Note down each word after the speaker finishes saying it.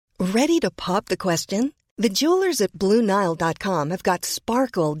Ready to pop the question? The jewelers at BlueNile.com have got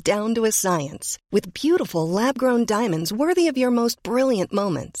sparkle down to a science with beautiful lab-grown diamonds worthy of your most brilliant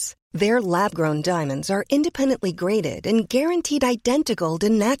moments. Their lab-grown diamonds are independently graded and guaranteed identical to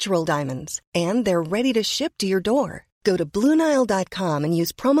natural diamonds, and they're ready to ship to your door. Go to BlueNile.com and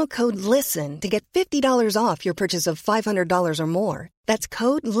use promo code LISTEN to get $50 off your purchase of $500 or more. That's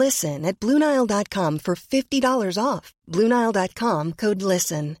code LISTEN at BlueNile.com for $50 off. BlueNile.com, code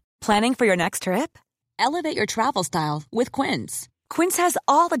LISTEN. Planning for your next trip? Elevate your travel style with Quince. Quince has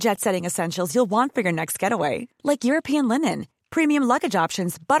all the jet-setting essentials you'll want for your next getaway, like European linen, premium luggage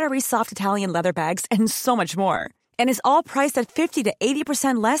options, buttery soft Italian leather bags, and so much more. And is all priced at 50 to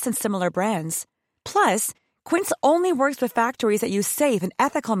 80% less than similar brands. Plus, Quince only works with factories that use safe and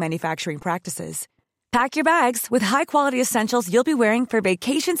ethical manufacturing practices. Pack your bags with high-quality essentials you'll be wearing for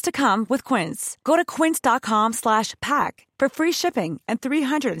vacations to come with Quince. Go to quince.com/pack for free shipping and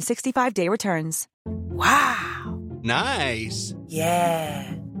 365-day returns. Wow. Nice. Yeah.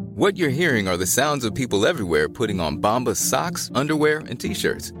 What you're hearing are the sounds of people everywhere putting on Bombas socks, underwear, and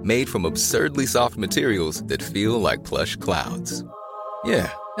T-shirts made from absurdly soft materials that feel like plush clouds. Yeah,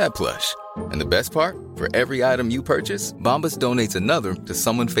 that plush. And the best part? For every item you purchase, Bombas donates another to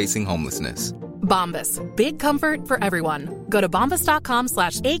someone facing homelessness. Bombas. Big comfort for everyone. Go to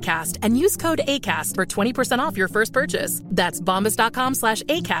bombas.com/ACAST and use code ACAST for 20% off your first purchase. That's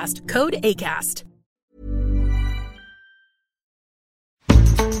bombas.com/ACAST. Code ACAST.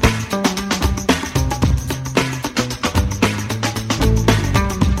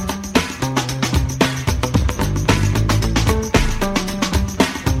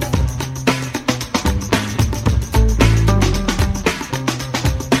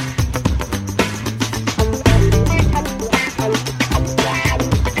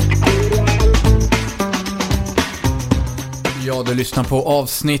 Ja, du lyssnar på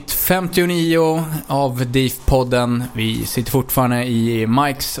avsnitt 59 av DIF-podden. Vi sitter fortfarande i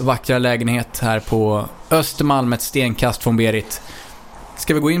Mikes vackra lägenhet här på Östermalm, ett stenkast från Berit.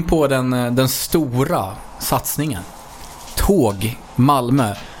 Ska vi gå in på den stora satsningen? Tåg,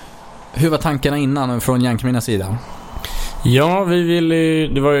 Malmö. Hur var tankarna innan från Jankriminas sida? Ja,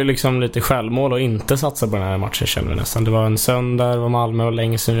 det var ju liksom lite självmål att inte satsa på den här matchen, känner vi nästan. Det var en söndag, det var Malmö och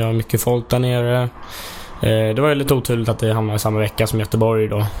länge sedan vi har mycket folk där nere. Det var ju lite oturligt att det hamnade i samma vecka som Göteborg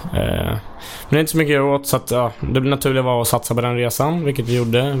då. Men det är inte så mycket att göra åt, så att, ja, det naturliga var att satsa på den resan, vilket vi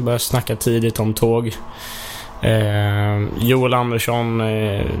gjorde. Började snacka tidigt om tåg. Joel Andersson,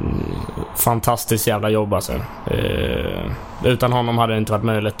 fantastiskt jävla jobb alltså. Utan honom hade det inte varit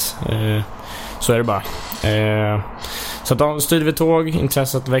möjligt. Så är det bara. Så då styrde vi tåg,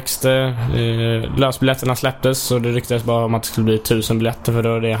 intresset växte, lösbiljetterna släpptes och det ryktades bara om att det skulle bli 1000 biljetter, för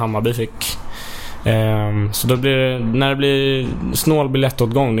då det Hammarby fick. Så då blir det, när det blir snål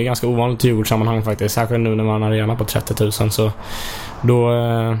biljettåtgång, det är ganska ovanligt i Djurgårdssammanhang faktiskt, särskilt nu när man har en arena på 30 000, så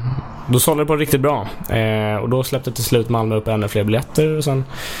då sålde det på riktigt bra. Och då släppte till slut Malmö upp ännu fler biljetter och sen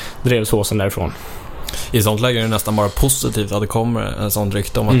drevs håsen därifrån. I sånt läge är det nästan bara positivt att det kommer en sån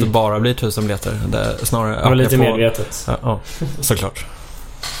rykte om att det bara blir 1000 biljetter. Det är snarare lite medvetet. Ja, såklart.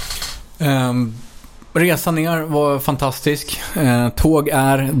 Resan ner var fantastisk. Tåg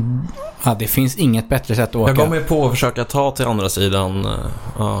är... Ja, det finns inget bättre sätt att åka. Jag kom med på att försöka ta till andra sidan.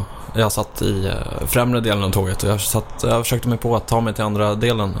 Ja, jag satt i främre delen av tåget och jag försökte mig på att ta mig till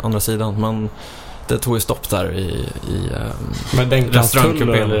andra sidan, men det tog ju stopp där i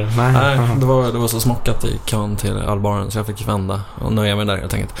restaurangkupén. Nej, det var så smockat i kön till allbaren så jag fick vända och nöja mig där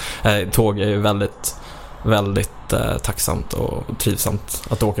helt enkelt. Tåg är ju väldigt tacksamt och trivsamt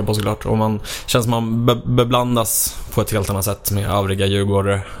att åka på, såklart. Och man känns som man beblandas på ett helt annat sätt med övriga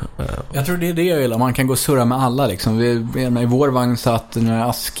djurgårdare. Jag tror det är det jag gillar. Man kan gå och surra med alla liksom. I vår vagn satt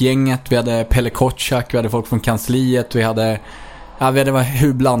Askgänget, vi hade Pelle Kotschack, vi hade folk från kansliet, vi hade det var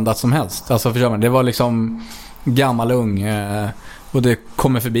hur blandat som helst. Alltså förstår man, det var liksom gammal ung och det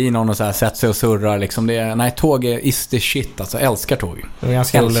kommer förbi någon och så här sätter sig och surrar liksom. Tåg är is the shit, alltså älskar tåg. Det var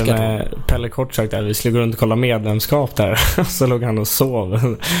ganska roligt med Pelle Kotschack där. Vi skulle gå runt och kolla medlemskap där. Så låg han och sov.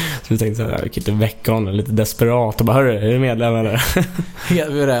 Så vi tänkte såhär, vi kan inte väcka honom, lite desperat och bara, hörru, är du medlem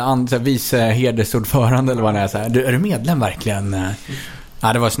eller? Vice hedersordförande eller vad det är så här. Är du medlem verkligen?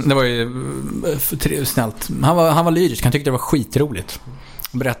 Ja, det var ju snällt. Han var lyrisk, han tyckte det var skitroligt.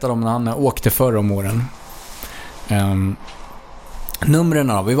 Berättade om när han åkte förr om åren. Numren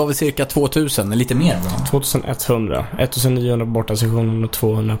då, vi var väl cirka 2000, lite mer va? 2100, 1900 på bortasektionen och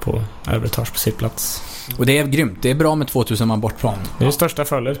 200 på övre etage på sittplats. Och det är grymt, det är bra med 2000 man bortplan. Det är det största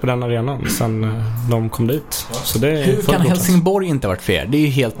följet på den arenan sen de kom dit. Så det är hur kan Helsingborg inte varit fler? Det är ju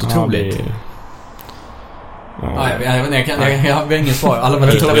helt otroligt. Jag har inget svar. Alla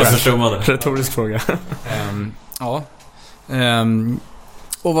bara tittar på det. Retorisk fråga.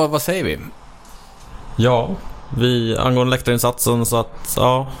 Och vad säger vi? Ja, vi angående läktarinsatsen så att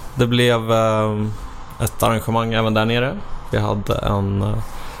det blev ett arrangemang även där nere. Vi hade en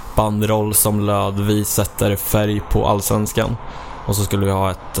bandroll som löd "Vi sätter färg på allsvenskan", och så skulle vi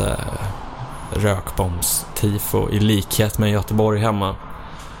ha ett rökbombstifo i likhet med Göteborg hemma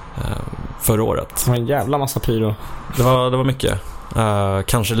förra året. Det var en jävla massa pyro. Det var mycket.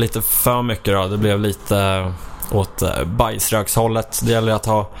 Kanske lite för mycket då. Det blev lite åt bajsrökshållet. Det gäller att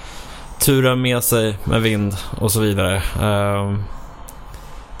ha turen med sig med vind och så vidare.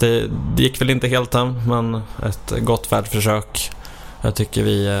 Det gick väl inte helt hem, men ett gott färdförsök. Jag tycker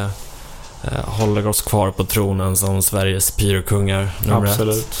vi håller oss kvar på tronen som Sveriges pyrokungar.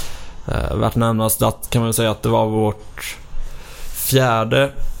 Absolut. Värt nämnas att kan man säga att det var vårt 4:e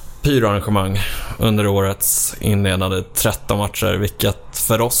pyroarrangemang under årets inledande 13 matcher, vilket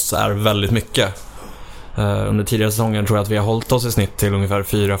för oss är väldigt mycket. Under tidigare säsongen tror jag att vi har hållit oss i snitt till ungefär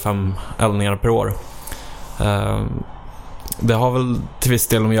 4-5 eldningar per år. Det har väl till viss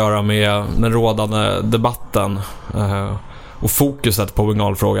del att göra med den rådande debatten och fokuset på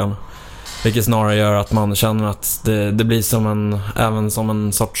bengalfrågan, vilket snarare gör att man känner att det blir även som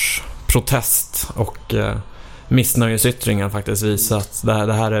en sorts protest och missnöjesyttringar faktiskt visa att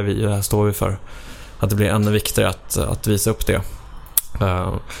det här är vi, det här står vi för. Att det blir ännu viktigare att visa upp det.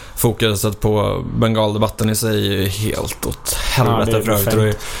 Fokuset på bengaldebatten i sig är ju helt åt helvete för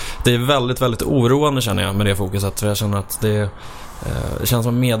övrigt. Det är väldigt, väldigt oroande känner jag med det fokuset. För jag känner att det känns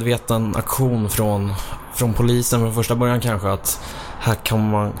som en medveten aktion från polisen från första början kanske, att här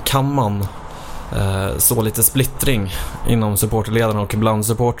kan man så lite splittring inom supporterledarna och bland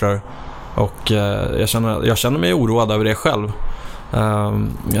supportrar. Och jag känner mig oroad över det själv.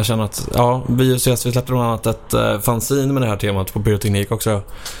 Jag känner att vi släppte bland annat ett fanzine med det här temat på pyroteknik också,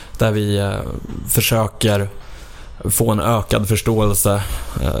 där vi försöker få en ökad förståelse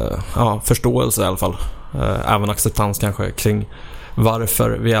i alla fall, även acceptans kanske kring varför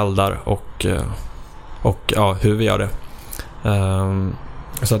vi eldar och hur vi gör det.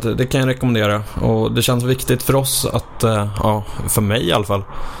 Så att det kan jag rekommendera, och det känns viktigt för oss att för mig i alla fall,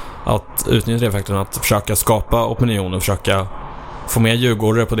 att utnyttja det faktum att försöka skapa opinion och försöka få med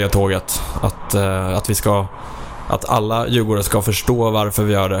djurgårdare på det tåget, att alla djurgårdare ska förstå varför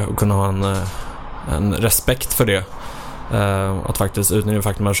vi gör det och kunna ha en respekt för det, att faktiskt utnyttja det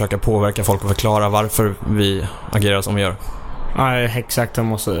faktum att försöka påverka folk och förklara varför vi agerar som vi gör. Nej, exakt, jag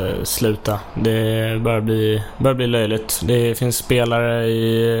måste sluta. Det börjar bli löjligt. Det finns spelare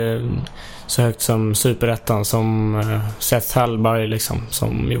i så högt som Superettan som Seth Hallberg liksom,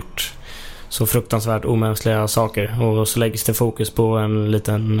 som gjort så fruktansvärt omänskliga saker, och så läggs det fokus på en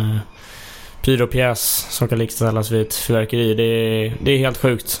liten pyropjäs som kan likställas vid ett fyrverkeri. Det är helt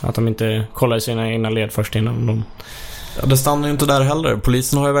sjukt att de inte kollar i sina egna led först innan de... Ja, det stannar ju inte där heller.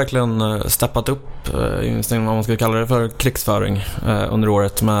 Polisen har ju verkligen steppat upp vad man ska kalla det för krigsföring under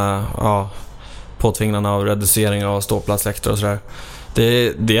året med påtvingande av reducering av ståplatsläktare och sådär.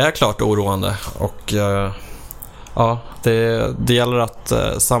 Det är klart oroande, och det gäller att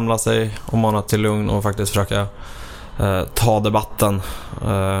samla sig och mana till lugn och faktiskt försöka ta debatten,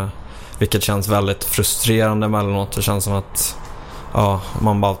 vilket känns väldigt frustrerande emellanåt. Det känns som att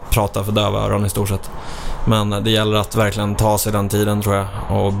man bara pratar för döva öron i stort sett. Men det gäller att verkligen ta sig den tiden, tror jag,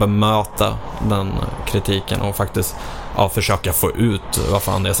 och bemöta den kritiken och faktiskt försöka få ut vad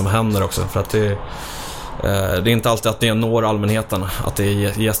fan det är som händer också. För att det är inte alltid att det når allmänheten, att det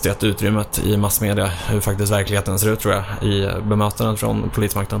ges det utrymmet i massmedia hur faktiskt verkligheten ser ut, tror jag, i bemötandet från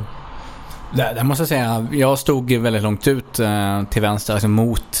polismakten. Det måste jag säga, jag stod väldigt långt ut till vänster, alltså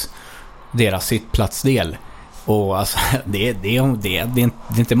mot deras sittplatsdel. Och alltså, det är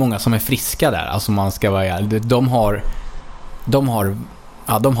inte många som är friska där. Alltså man ska vara, de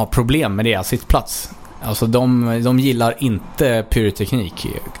har problem med deras sittplats. Alltså de gillar inte pyroteknik,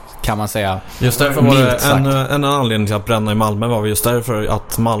 kan man säga. Just därför var det en anledning till att bränna i Malmö, var just därför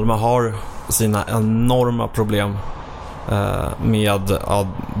att Malmö har sina enorma problem med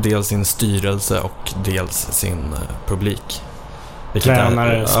dels sin styrelse och dels sin publik.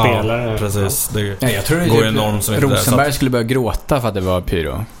 Tränare, spelare. Precis. Jag tror går enormt som Rosenberg skulle börja gråta för att det var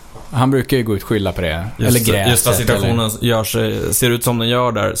pyro. Han brukar ju gå ut och skylla på det. Eller gräset. Just att situationen ser ut som den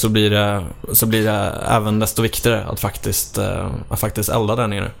gör där, så blir det även desto viktigare att faktiskt elda där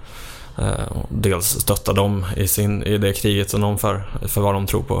nere. Dels stötta dem i det kriget som de för vad de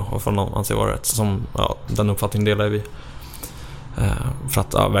tror på och för någon anser vara rätt. Som, den uppfattningen delar vi. För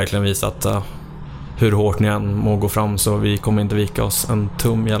att verkligen visa att hur hårt ni än må gå fram, så vi kommer inte vika oss en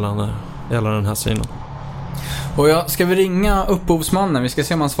tum gällande den här synen. Och ska vi ringa upphovsmannen, vi ska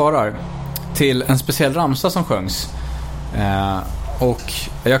se om han svarar, till en speciell ramsa som sjöngs. Och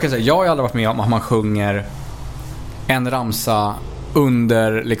jag kan säga, jag har aldrig varit med om att man sjunger en ramsa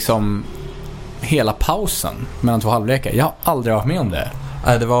under liksom hela pausen mellan 2 halvlekar. Jag har aldrig varit med om det.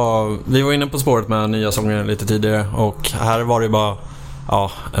 Nej, vi var inne på spåret med nya sånger lite tidigare, och här var det bara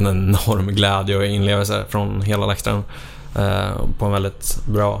en enorm glädje och inlevelse från hela läktaren på en väldigt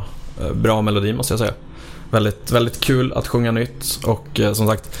bra melodi, måste jag säga. Väldigt, väldigt kul att sjunga nytt, och som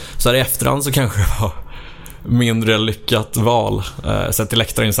sagt, så här i efterhand så kanske det var mindre lyckat val sett till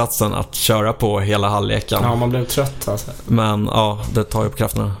läktarinsatsen att köra på hela halvleken. Ja, man blev trött alltså. Men det tar ju på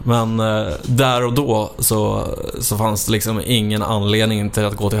krafterna. Men där och då så fanns det liksom ingen anledning till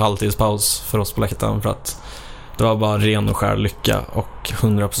att gå till halvtidspaus för oss på läktaren, för att det var bara ren och skär lycka och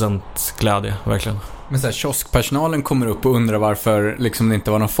 100% glädje, verkligen. Men så här, kioskpersonalen kommer upp och undrar varför liksom det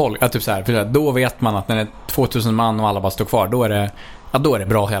inte var någon folk. Typ så här, för då vet man att när det är 2000 man och alla bara står kvar, då är det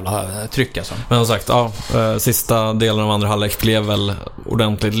bra jävla tryck alltså. Men som sagt, sista delen av andra halvlek blev väl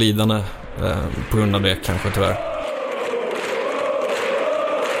ordentligt lidande på grund av det, kanske tyvärr.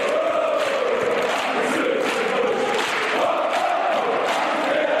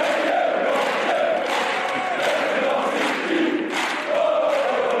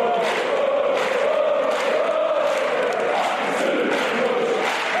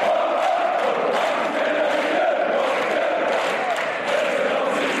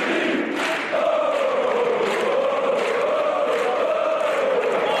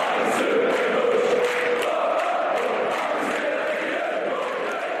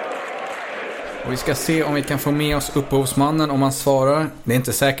 Vi ska se om vi kan få med oss upphovsmannen om han svarar. Det är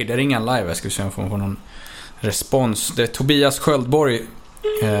inte säkert, det ringer live. Jag ska se om vi får någon respons. Det är Tobias Sköldborg.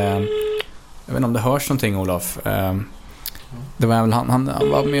 Jag vet inte om det hörs någonting, Olof. Det var väl han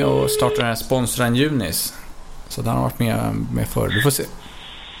var med och startade den här sponsoren Junis. Så där har han varit med förr. Du får se.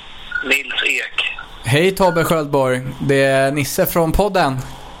 Nils Ek. Hej Tobbe Sköldborg. Det är Nisse från podden.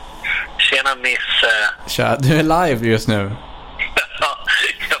 Tjena Nisse. Tja, du är live just nu.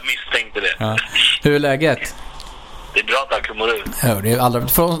 Jag misstänkte det. Ja. Hur är läget? Det är bra, tack. Hur mår du? Ja, det är alla.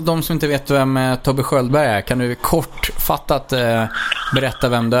 För de som inte vet vem Tobbe Sköldberg är, kan du kortfattat berätta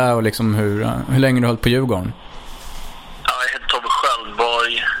vem det är och liksom hur länge du har hållit på Djurgården? Ja, jag heter Tobbe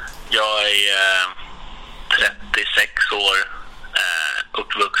Sköldborg. Jag är 36 år,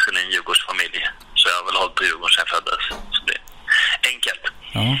 uppvuxen i en Djurgårdsfamilj. Så jag har väl hållit på Djurgården sedan jag föddes. Så det är enkelt.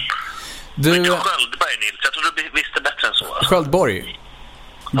 Ja. Men Sköldberg, Nils. Jag tror du visste bättre än så. Alltså. Sköldborg?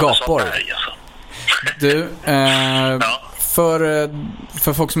 Gapborg? Alltså. Du,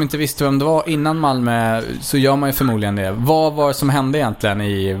 för folk som inte visste vem det var innan Malmö, så gör man ju förmodligen det. Vad var det som hände egentligen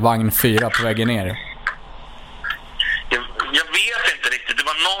i vagn 4 på vägen ner? Jag vet inte riktigt. Det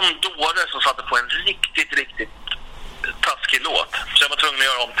var någon dåre som satte på en riktigt taskig låt. Så jag var tvungen att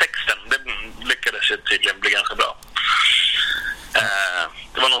göra om texten. Det lyckades ju tydligen bli ganska bra.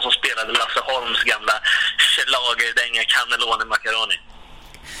 Det var någon som spelade Lasse Holms gamla schlagerdänga Cannelloni Macaroni.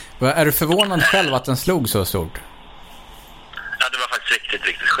 Är du förvånad själv att den slog så stort? Ja, det var faktiskt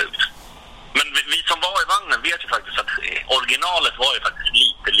riktigt sjukt. Men vi som var i vagnen vet ju faktiskt att originalet var ju faktiskt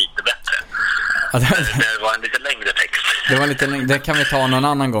lite bättre. Ja, det var en lite längre text. Det var lite längre. Det kan vi ta någon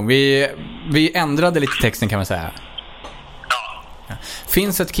annan gång. Vi ändrade lite texten, kan man säga. Ja.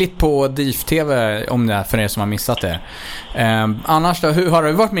 Finns ett klipp på DIF TV om det, för er som har missat det. Annars då, hur har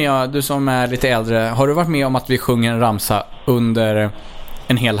du varit med, du som är lite äldre, har du varit med om att vi sjunger en ramsa under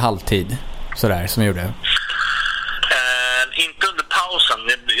en hel halvtid? Sådär, som vi gjorde. Inte under pausen.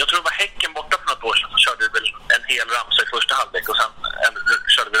 Jag tror det var Häcken borta för något år sedan, så körde vi väl en hel ramsa i första halvlek och sen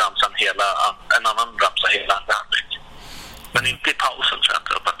körde vi ramsan en annan ramsa hela andra halvlek. Men inte i pausen, tror jag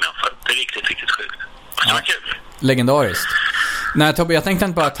inte varit med om för. Det är riktigt sjukt. Det var kul. Legendariskt. Nej Tobbe, jag tänkte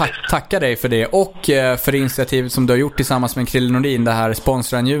inte bara tacka dig för det och för initiativet som du har gjort tillsammans med Krille Nordin, det här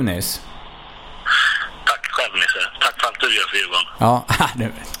sponsoren Junis. Tack själv, Nisse. Tack för allt du gör för Djurgården.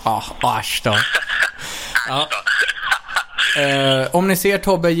 Asch då. Ja. Om ni ser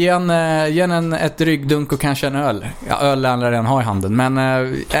Tobbe, ge en ett ryggdunk och kanske en öl. Ja, öl lär redan ha i handen, men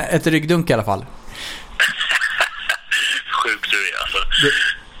ett ryggdunk i alla fall. Sjukt du är alltså.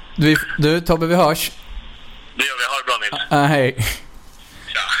 Du Tobbe, vi hörs. Det gör vi, ha det bra Nils. Hej.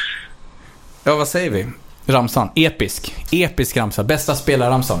 Ja, vad säger vi? Ramsan, episk ramsa, bästa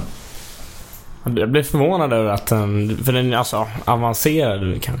spelarramsan. Jag blev förvånad över att för den är alltså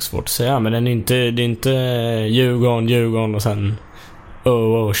avancerad, kanske svårt att säga, men den är det är inte Djurgården och sen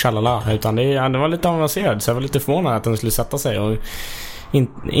tjalala, utan det var lite avancerad, så jag var lite förvånad att den skulle sätta sig. Och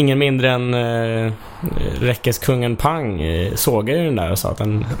ingen mindre än räckeskungen Pang sågade ju den där och sa att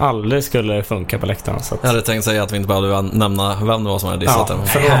den aldrig skulle funka på läktaren. Så att... Jag hade tänkt säga att vi inte behövde nämna vem det var som hade dissat den.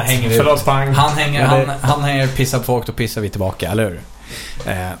 Förlåt Pang. Han hänger pissar på och då pissar vi tillbaka, eller hur?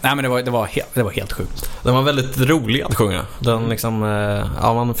 Nej, men det var helt sjukt. Den var väldigt rolig att sjunga. Den liksom,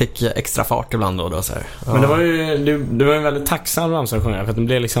 man fick extra fart ibland då så här. Ja. Men det var ju en väldigt tacksam ramsa att sjunga, för att det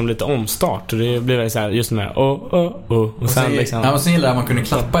blev liksom lite omstart och det blev väldigt så här, just med och sen liksom. Ja, och sen gillar jag att man kunde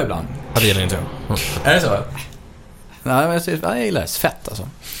klappa ibland. Ja, det gillar inte jag. Är det så? Nej, jag gillar det. Fett alltså.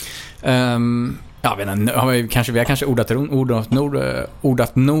 Ja, vi har kanske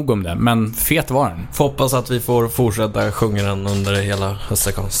ordat nog om det, men fet var den. Får hoppas att vi får fortsätta sjunga den under hela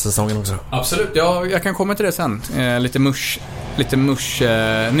höstsäsongen också. Absolut, jag kan komma till det sen. Lite mush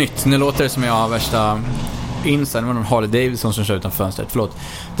nytt. Nu låter det som jag har värsta inside. Det var någon Harley Davidson som kör utanför fönstret. Förlåt.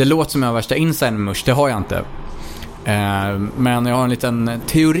 Det låter som jag har värsta inside mush. Det har jag inte. Men jag har en liten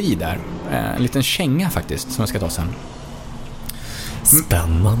teori där. En liten känga faktiskt som jag ska ta sen.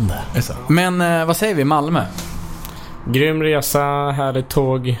 Spännande. Men vad säger vi, Malmö? Grym resa, härligt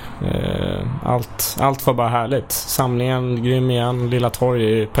tåg. Allt var bara härligt. Samlingen grym igen, Lilla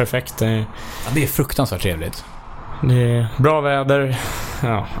Torg är perfekt. Ja, det är fruktansvärt trevligt. Det är bra väder.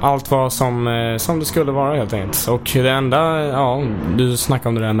 Ja, allt var som det skulle vara helt enkelt. Och det enda, du snackade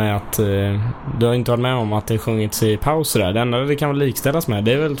om det där med att du har inte varit med om att det sjungits i pauser där. Det enda det kan väl likställas med,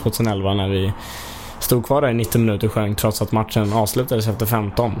 det är väl 2011 när vi stod kvar där i 90 minuter och sjöng trots att matchen avslutades efter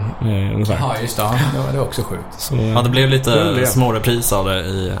 15 ungefär. Ja, just det. Det var också sjukt. Så, det blev lite små repris av det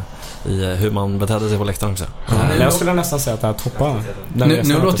i hur man betedde sig på läktaren också. Jag skulle nästan säga att det här toppar.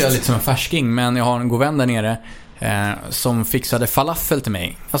 Nu låter jag lite som en färsking, men jag har en god vän där nere som fixade falafel till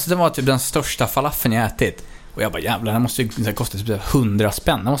mig. Alltså det var typ den största falafeln jag ätit. Och jag bara, jävlar, den måste ju kosta typ 100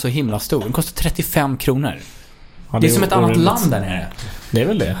 spänn. Den var så himla stor. Den kostar 35 kronor. Ja, det är som ett annat land där nere. Det är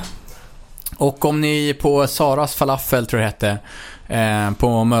väl det. Och om ni på Saras falafel, tror jag hette,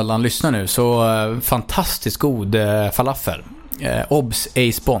 på Möllan lyssnar nu, så fantastiskt god falafel. Obs,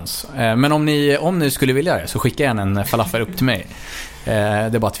 ej spons. Men om ni skulle vilja det, så skicka gärna en falafel upp till mig. Det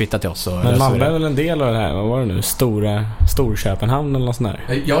är bara att twittra till oss. Men Malmö är väl en del av det här. Vad var det nu? Storköpenhamn eller något sånt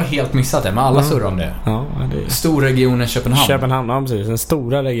där? Jag har helt missat det, men alla surrar om det. Ja, det är... Storregionen Köpenhamn. Köpenhamn, ja precis. Den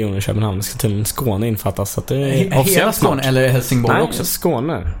stora regionen Köpenhamn ska till Skåne infattas. Så att det är hela Skåne eller Helsingborg? Nej, också?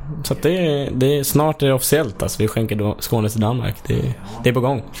 Skåne. Så att det är snart är det officiellt. Alltså, vi skänker då Skåne till Danmark. Det är på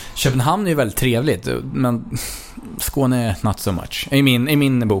gång. Köpenhamn är ju väldigt trevligt, men Skåne är not so much. I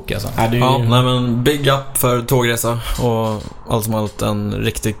min bok alltså. Men big up för tågresa och allt som allt en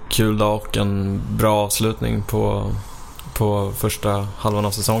riktigt kul dag och en bra avslutning på första halvan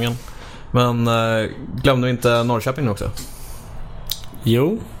av säsongen. Men glömde vi inte Norrköping också?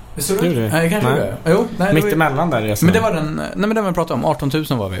 Jo. Nej, kanske det. Jo, nej, mitt emellan där resan. Men det var den vi pratade om. 18 000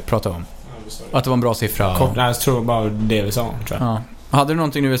 var vi pratade om. Att det var en bra siffra. Kort, jag tror bara det vi sa, tror jag. Ja. Hade du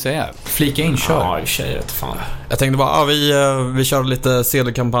någonting du vill säga? Flika in, kör. Ja, tjejer, vet fan. Jag tänkte bara, vi körde lite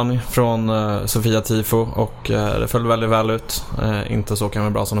sedelkampanj från Sofia Tifo och det föll väldigt väl ut. Inte så kan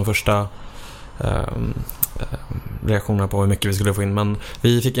vara bra som de första reaktionerna på hur mycket vi skulle få in. Men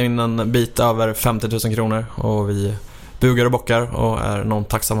vi fick in en bit över 50 000 kronor och vi bugar och bockar och är enormt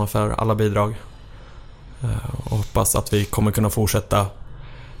tacksamma för alla bidrag. Och hoppas att vi kommer kunna fortsätta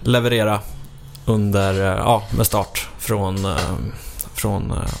leverera under, med start från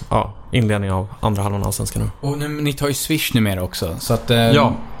inledning av andra halvan av svenskan nu. Och ni tar ju Swish numera också, så att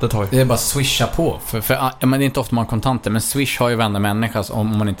ja, det tar vi. Det är bara swisha på för men det är inte ofta man har kontanter, men Swish har ju vända människa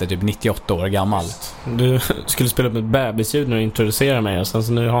om man inte är typ 98 år gammal. Du skulle spela upp ett bebisljud när du introducerar mig och sen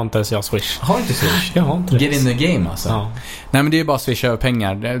så nu har inte ens jag Swish. Har inte Swish? Jag har inte det. Get in the game alltså. Ja. Nej, men det är ju bara swisha över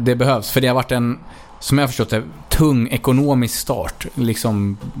pengar. Det behövs, för det har varit en, som jag har förstått det, tung ekonomisk start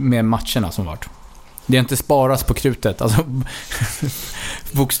liksom med matcherna som varit. Det är inte sparas på krutet, alltså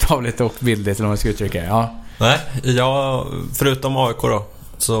bokstavligt och bildligt eller vad man ska uttrycka. Ja. Nej, förutom AIK då,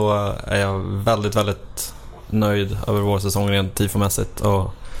 så är jag väldigt, väldigt nöjd över vår säsong rent tifomässigt.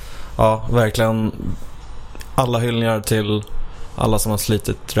 Och ja, verkligen alla hyllningar till alla som har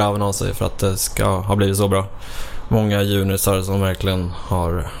slitit röven av sig för att det ska ha blivit så bra. Många juniorsar som verkligen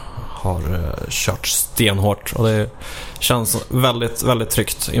har kört stenhårt och det känns väldigt, väldigt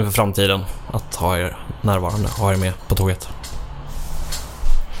tryggt inför framtiden att ha er närvarande, ha er med på tåget.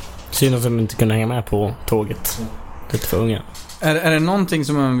 Synd att de inte kunde hänga med på tåget. Lite för unga. Är det någonting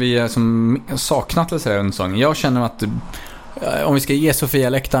som vi som saknat eller under säsongen? Jag känner att om vi ska ge Sofia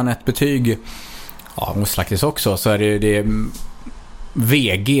läktaren ett betyg, ja, hon slaktas också, så är det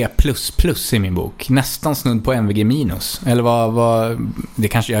VG+. plus i min bok. Nästan snudd på MVG minus. Eller vad det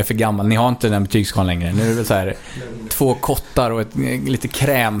kanske jag är för gammal. Ni har inte den betygsskalan längre. Nu är det väl så här 2 kottar och lite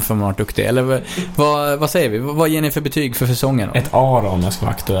kräm för man är duktig. Eller vad säger vi? Vad ger ni för betyg för säsongen? Ett A då, om jag ska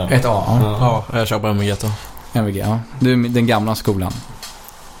vara aktuell. Ett A, ja. Jag kör på MVG då. MVG, ja. Du är den gamla skolan.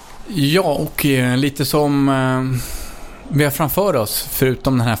 Ja, och lite som vi har framför oss,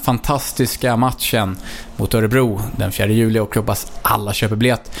 förutom den här fantastiska matchen mot Örebro den 4 juli och hoppas alla köper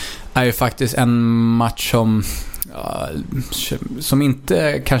biljett, är ju faktiskt en match som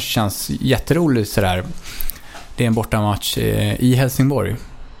inte kanske känns jätterolig sådär. Det är en bortamatch i Helsingborg.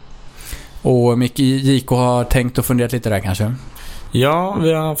 Och Micke, JK har tänkt och funderat lite där kanske? Ja,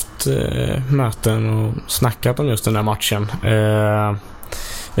 vi har haft möten och snackat om just den här matchen.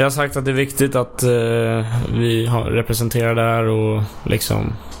 Vi har sagt att det är viktigt att vi representerar där och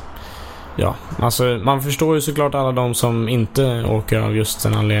liksom, ja, alltså man förstår ju såklart alla de som inte åker av just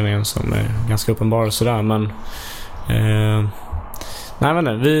den anledningen som är ganska uppenbar och sådär, men nej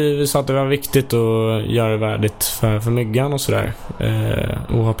men vi sa att det var viktigt att göra det värdigt för Myggan och sådär,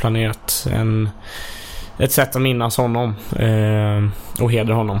 och ha planerat ett sätt att minnas honom och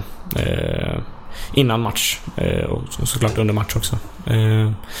hedra honom innan match och såklart under match också.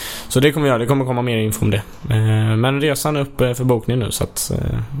 Så det kommer vi göra. Det kommer komma mer info om det. Men resan är uppe för bokning nu, så att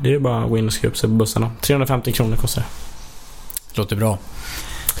det är bara att gå in och skriva upp sig på bussarna. 350 kronor kostar det. Låter bra.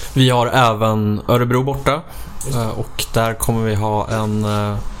 Vi har även Örebro borta och där kommer vi ha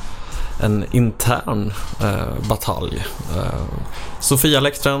en intern batalj.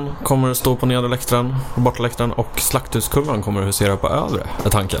 Sofia-läktaren kommer stå på nederläktaren och bortaläktaren, och Slakthuskurvan kommer husera på övre, är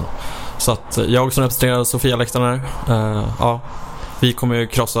tanken. Så att jag som representerar Sofia-läktaren ja, vi kommer ju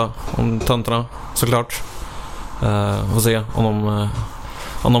krossa om töntarna såklart. Får se om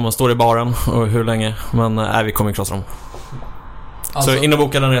de står i baren och hur länge, men vi kommer krossa dem. Alltså, så in och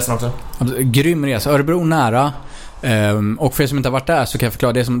boka den resan också. Grym resa. Örebro nära. Och för er som inte har varit där så kan jag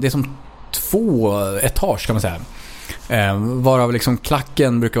förklara, det är som 2 etage kan man säga. Varav liksom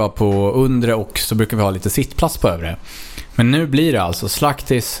klacken brukar vara på undre och så brukar vi ha lite sittplats på övre. Men nu blir det alltså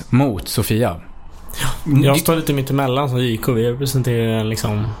Slaktis mot Sofia. Jag står lite mitt emellan som JK. Vi representerar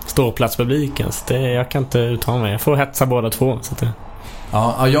liksom ståplatspubliken, så jag kan inte uttala mig. Jag får hetsa båda två, så att det...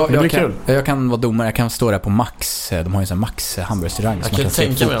 Ja, jag kan vara domare. Jag kan stå där på Max. De har ju en sån Max hamburgerrestaurang. Jag kan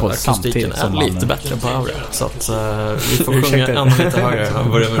tänka mig att akustiken är lite bättre på övre. Så att vi får sjunga ännu lite högre.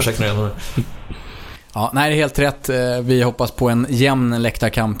 Jag börjar med ursäkta igen. Ja, nej, det är helt rätt. Vi hoppas på en jämn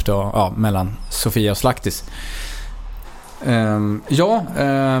läktarkamp då, ja, mellan Sofia och Slaktis.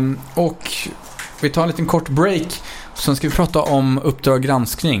 Och vi tar en liten kort break. Sen ska vi prata om Uppdrag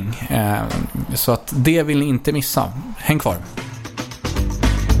granskning. Så att det vill ni inte missa. Häng kvar.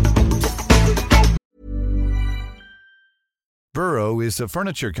 Burrow is a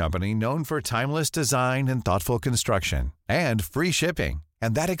furniture company known for timeless design and thoughtful construction, and free shipping,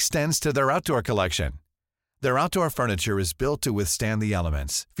 and that extends to their outdoor collection. Their outdoor furniture is built to withstand the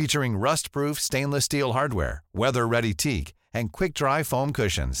elements, featuring rust-proof stainless steel hardware, weather-ready teak, and quick-dry foam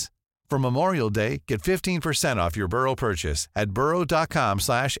cushions. For Memorial Day, get 15% off your Burrow purchase at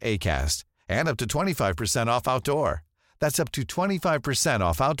burrow.com/acast, and up to 25% off outdoor. That's up to 25%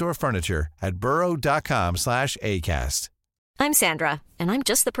 off outdoor furniture at burrow.com/acast. I'm Sandra, and I'm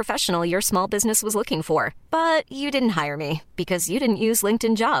just the professional your small business was looking for. But you didn't hire me because you didn't use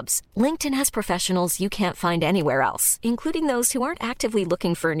LinkedIn Jobs. LinkedIn has professionals you can't find anywhere else, including those who aren't actively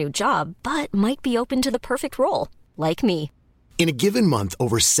looking for a new job, but might be open to the perfect role, like me. In a given month,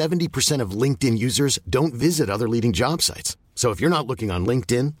 over 70% of LinkedIn users don't visit other leading job sites. So if you're not looking on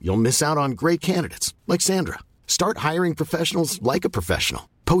LinkedIn, you'll miss out on great candidates, like Sandra. Start hiring professionals like a professional.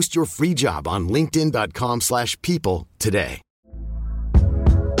 Post your free job on linkedin.com/people today.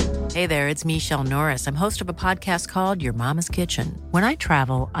 Hey there, it's Michelle Norris. I'm host of a podcast called Your Mama's Kitchen. When I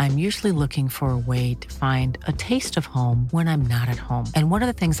travel, I'm usually looking for a way to find a taste of home when I'm not at home. And one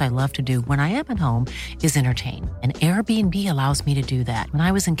of the things I love to do when I am at home is entertain. And Airbnb allows me to do that. When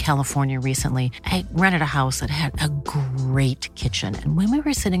I was in California recently, I rented a house that had a great kitchen. And when we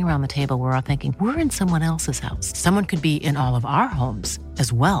were sitting around the table, we were all thinking, we're in someone else's house. Someone could be in all of our homes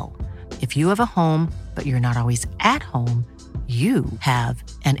as well. If you have a home, but you're not always at home, you have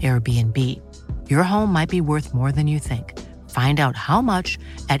an Airbnb. Your home might be worth more than you think. Find out how much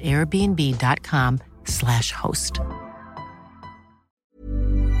at airbnb.com/host.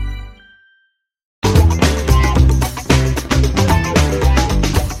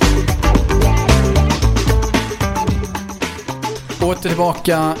 Åter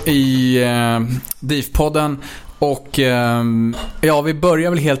tillbaka i DIF-podden. Och ja, vi börjar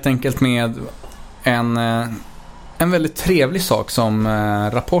väl helt enkelt med En väldigt trevlig sak som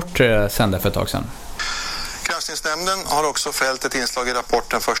Rapport sände för ett tag sedan. Granskningsnämnden har också fällt ett inslag i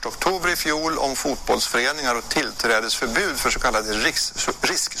rapporten 1 oktober i fjol om fotbollsföreningar och tillträdesförbud för så kallade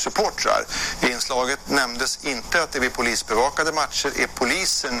risksupportrar. I inslaget nämndes inte att det vid polisbevakade matcher är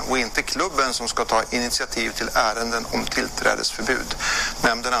polisen och inte klubben som ska ta initiativ till ärenden om tillträdesförbud.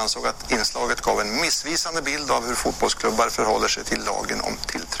 Nämnden ansåg att inslaget gav en missvisande bild av hur fotbollsklubbar förhåller sig till lagen om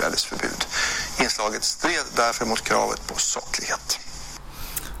tillträdesförbud. Inslaget stred därför mot kravet på saklighet.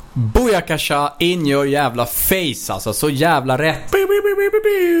 Bojakasha in your jävla face, alltså så jävla rätt.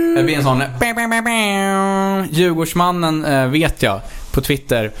 Det blir en sån Djurgårdsmannen, vet jag på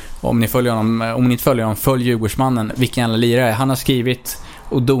Twitter, om ni följer honom, om ni inte följer honom, följ Djurgårdsmannen, vilken jävla lirare. Han har skrivit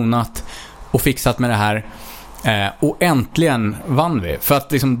och donat och fixat med det här, och äntligen vann vi. För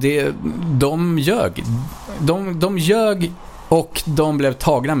att liksom de ljög. De ljög och de blev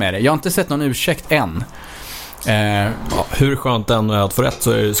tagna med det. Jag har inte sett någon ursäkt än. Hur skönt det än är att få rätt,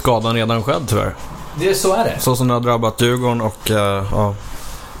 så är skadan redan skedd tyvärr. Så är det. Så som det har drabbat Djurgården och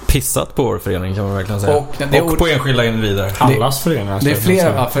pissat på vår förening, kan man verkligen säga. Och på enskilda individer. Allas föreningar. Det är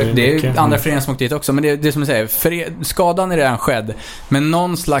flera, det är andra föreningar som åkt dit också. Men det är som jag säger, skadan är redan skedd. Men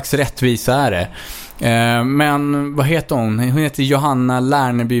någon slags rättvisa är det. Men vad heter hon? Hon heter Johanna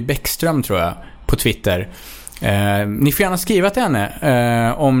Lärneby Bäckström, tror jag, på Twitter. Ni får gärna skriva till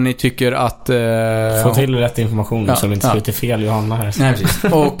henne om ni tycker att få till rätt information, så vi inte skriver till fel Johanna här. Nej, precis.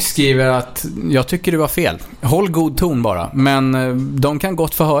 Och skriver att jag tycker du var fel. Håll god ton bara. Men de kan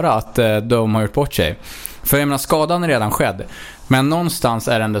gott få höra att de har gjort bort sig. För jag menar, skadan är redan skedd. Men någonstans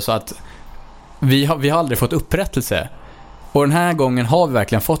är det ändå så att vi har aldrig fått upprättelse. Och den här gången har vi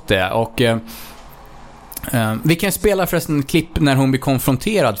verkligen fått det. Och vi kan spela förresten ett klipp när hon blir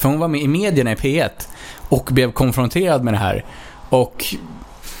konfronterad. För hon var med i medierna i P1 och blev konfronterad med det här. Och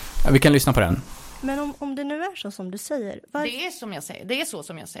vi kan lyssna på den. Men om det nu är så som du säger. Det är som jag säger. Det är så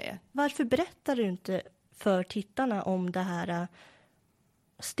som jag säger. Varför berättar du inte för tittarna om det här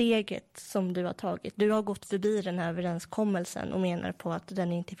steget som du har tagit? Du har gått förbi den här överenskommelsen och menar på att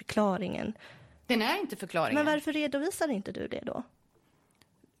den är inte förklaringen. Den är inte förklaringen. Men varför redovisar inte du det då?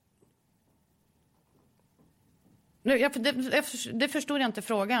 Det förstod jag inte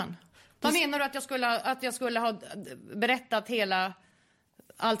frågan. Vad menar du att jag skulle ha berättat hela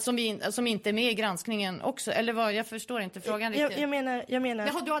allt som inte är med i granskningen också, eller vad? Jag förstår inte frågan riktigt. Jag menar.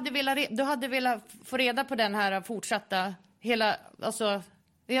 Jaha, du hade velat få reda på den här fortsatta hela, alltså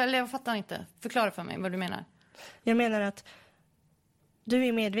jag fattar inte. Förklara för mig vad du menar. Jag menar att du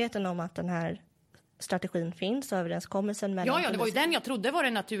är medveten om att den här strategin finns, överenskommelsen mellan... Ja, det var ju den jag trodde var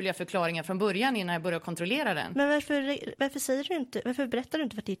den naturliga förklaringen från början innan jag började kontrollera den. Men varför berättar du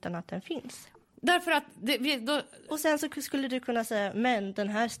inte för tittarna att den finns? Därför att och sen så skulle du kunna säga, men den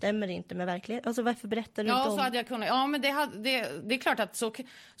här stämmer inte med verkligheten. Alltså varför berättar du inte om... Ja, så hade jag kunnat. Ja, men det är klart att så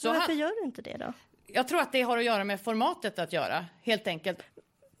varför gör du inte det då? Jag tror att det har att göra med formatet att göra, helt enkelt.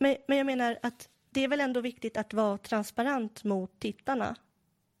 Men jag menar att det är väl ändå viktigt att vara transparent mot tittarna.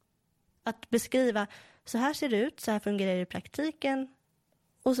 Att beskriva, så här ser det ut, så här fungerar det i praktiken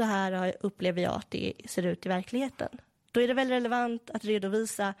och så här upplever jag att det ser ut i verkligheten. Då är det väl relevant att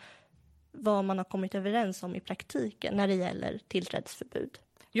redovisa vad man har kommit överens om i praktiken när det gäller tillträdesförbud.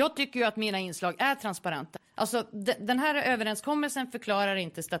 Jag tycker ju att mina inslag är transparenta. Alltså den här överenskommelsen förklarar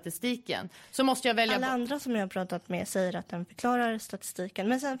inte statistiken. Så måste jag välja... Alla andra som jag har pratat med säger att den förklarar statistiken.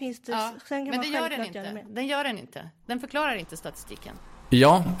 Men sen finns det... Ja, sen kan men man det gör den inte. Den gör den inte. Den förklarar inte statistiken.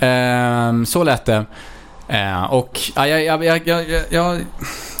 Ja, så lät det. Och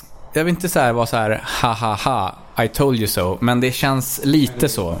jag vill inte vara så här ha I told you so, men det känns lite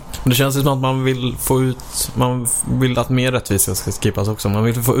så. Det känns som att man vill att mer rättvisa ska skippas också. Man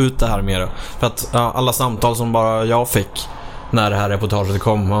vill få ut det här mer. För att alla samtal som bara jag fick när det här reportaget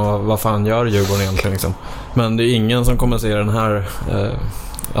kom, vad fan gör Djurgården egentligen liksom? Men det är ingen som kommer att se den här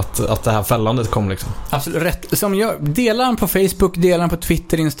att det här fällandet kom liksom. Absolut rätt. Som jag delar den på Facebook, delar den på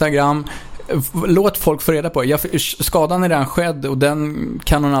Twitter, Instagram. Låt folk få reda på. Skadan är redan skedd och den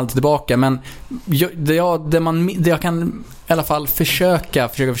kan hon alltid tillbaka. Men det jag kan i alla fall försöka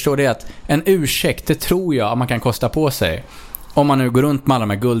förstå det är att en ursäkt, det tror jag att man kan kosta på sig. Om man nu går runt med alla de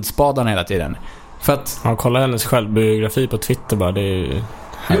här guldspadarna hela tiden. För att... kolla hennes självbiografi på Twitter bara. Det är...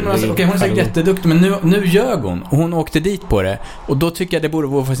 hon är säkert jätteduktig, men nu ljög hon. Och hon åkte dit på det. Och då tycker jag det borde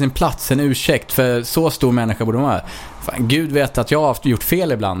vara för sin plats en ursäkt. För så stor människa borde hon vara. Fan, Gud vet att jag har gjort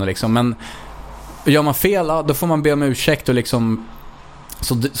fel ibland liksom. Men gör man fel, då får man be om ursäkt. Och liksom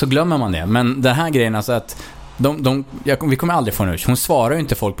så glömmer man det. Men den här grejen, alltså att vi kommer aldrig få en ursäkt. Hon svarar ju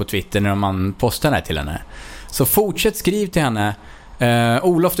inte folk på Twitter när man postar det här till henne. Så fortsätt skriv till henne.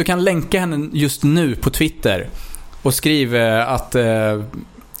 Olof, du kan länka henne just nu på Twitter. Och skriv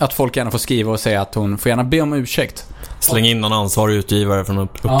att folk gärna får skriva och säga att hon får gärna be om ursäkt. Släng in någon ansvarig utgivare från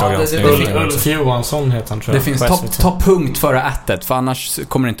Uppdrag granskning. Ulf Johansson heter han, tror jag. Det finns ta punkt före ättet, för annars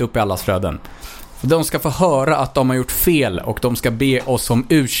kommer det inte upp i allas flöden. De ska få höra att de har gjort fel och de ska be oss om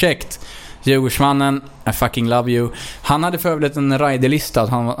ursäkt. Djurgårdsmannen, I fucking love you. Han hade förberett en riderlista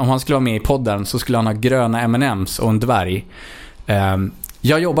att om han skulle vara med i podden så skulle han ha gröna M&M's och en dvärg.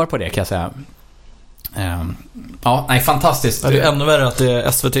 Jag jobbar på det, kan jag säga. Ja, nej, fantastiskt. Ja, det är ännu värre att det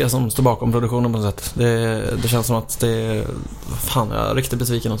är SVT som står bakom produktionen på något sätt. Det känns som att det är... Fan, jag är riktigt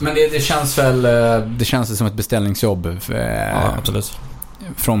besviken. Men det känns väl... Det känns som ett beställningsjobb. Ja, absolut.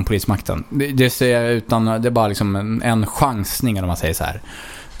 Från polismakten. Det ser jag utan... Det är bara liksom en chansning, om man säger så här.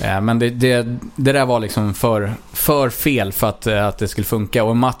 Men det där var liksom för fel för att det skulle funka.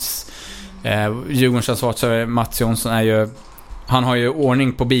 Och Mats... Djurgårdens ansvarig Mats Jonsson är ju... Han har ju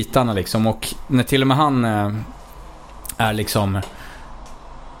ordning på bitarna liksom, och när till och med han är liksom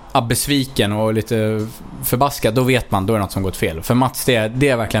besviken och lite förbaskad, då vet man, då är det något som gått fel. För Mats, det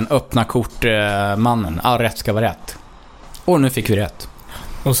är verkligen öppna kort mannen. Rätt ska vara rätt. Och nu fick vi rätt.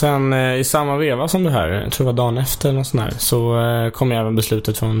 Och sen i samma veva som det här, jag tror det var dagen efter något sånt här, så kom även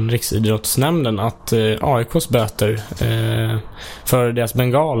beslutet från Riksidrottsnämnden att AIKs böter för deras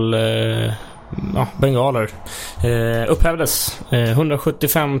bengaler upphävdes.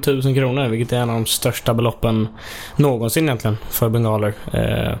 175 000 kronor, vilket är en av de största beloppen någonsin egentligen för bengaler,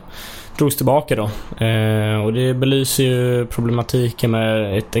 drogs tillbaka då. Och det belyser ju problematiken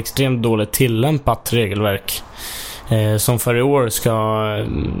med ett extremt dåligt tillämpat regelverk, som för i år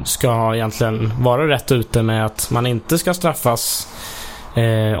ska egentligen vara rätt ute med att man inte ska straffas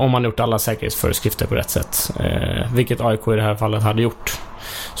om man gjort alla säkerhetsföreskrifter på rätt sätt, vilket AIK i det här fallet hade gjort.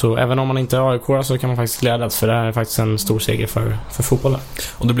 Så även om man inte är AIK så kan man faktiskt glädjas, för det här är faktiskt en stor seger för fotbollen.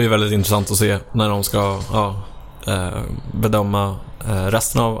 Och det blir väldigt intressant att se när de ska bedöma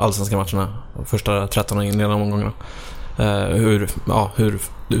resten av allsvenska matcherna, första 13 inledande omgångarna, hur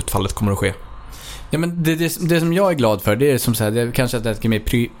utfallet kommer att ske. Ja, men det som jag är glad för, det är som så här, det är kanske ett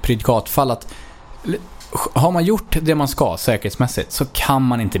mer predikatfall, att har man gjort det man ska säkerhetsmässigt så kan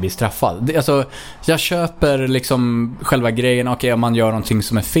man inte bli straffad. Alltså, jag köper liksom själva grejen, okej, om man gör någonting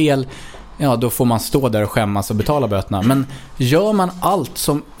som är fel, ja, då får man stå där och skämmas och betala böterna. Men gör man allt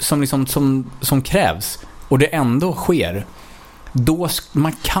som krävs och det ändå sker, då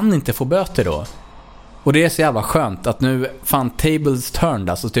man kan inte få böter då. Och det är så jävla skönt att nu fan tables turned,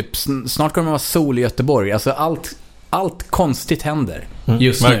 alltså typ snart kommer det vara sol i Göteborg. Alltså allt konstigt händer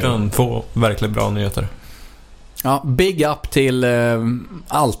just nu. Verkligen få verkligen bra nyheter. Ja, big up till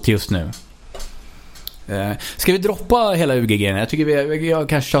allt just nu. Ska vi droppa hela UGG? Jag tycker vi har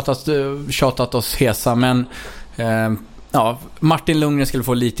kanske tjatat oss hesa, men ja, Martin Lundgren skulle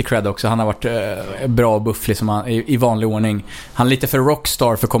få lite cred också. Han har varit bra och bufflig som han, i vanlig ordning. Han är lite för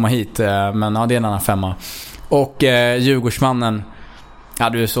rockstar för att komma hit, men ja, det är en annan femma. Och Djurgårdsmannen, ja,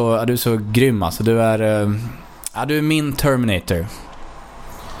 du är så grym alltså. Du är min Terminator.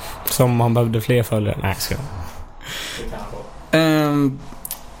 Som han behövde fler följare. Nej, ska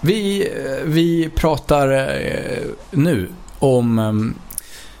vi pratar nu om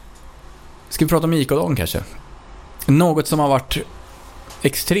ska vi prata om IK Don kanske? Något som har varit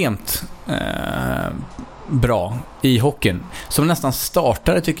extremt bra i hockeyn, som nästan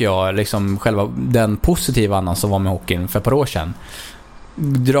startade, tycker jag, liksom själva den positiva andan som var med hockeyn för ett par år sedan.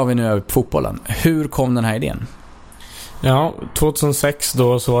 Drar vi nu över på fotbollen. Hur kom den här idén? Ja, 2006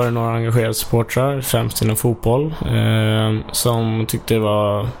 då så var det några engagerade supportrar, främst inom fotboll, som tyckte det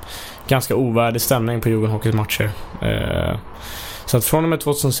var ganska ovärdig stämning på Djurgården Hockeys matcher. Så att från och med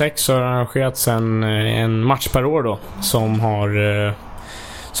 2006 så har det arrangerats en match per år då, som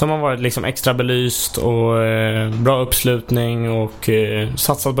har varit liksom extra belyst och bra uppslutning och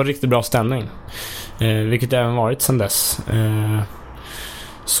satsat på riktigt bra stämning, vilket det även varit sedan dess.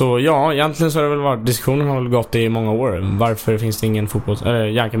 Så ja, egentligen så har det väl varit, diskussionen har väl gått i många år. Varför finns det ingen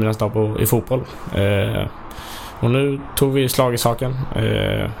Jankeminens dag i fotboll? Och nu tog vi slag i saken.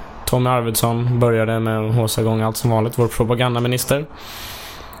 Tommy Arvidsson började med att håsa igång allt som vanligt, vår propagandaminister.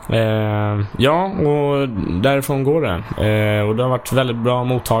 Ja, och därifrån går det. Och det har varit väldigt bra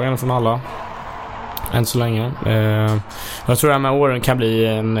mottagande från alla än så länge. Jag tror att de här åren kan bli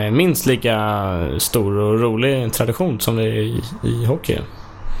en minst lika stor och rolig tradition som det är i hockey.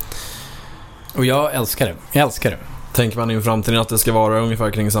 Och jag älskar det. Tänker man in framtiden att det ska vara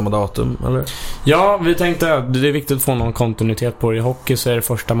ungefär kring samma datum, eller? Ja, vi tänkte att det är viktigt att få någon kontinuitet på det. I hockey så är det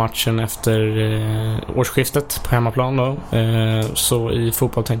första matchen efter årsskiftet på hemmaplan då. Så i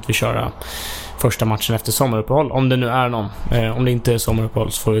fotboll tänkte vi köra första matchen efter sommaruppehåll, om det nu är någon. Om det inte är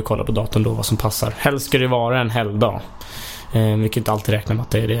sommaruppehåll så får vi kolla på datorn då vad som passar. Helst ska det vara en helgdag. Vi kan inte alltid räkna med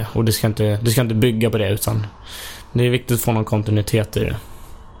att det är det. Och det ska inte bygga på det, utan det är viktigt att få någon kontinuitet i det.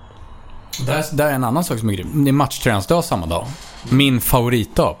 Där är en annan sak som är grym. Det är matchträningsdag samma dag. Min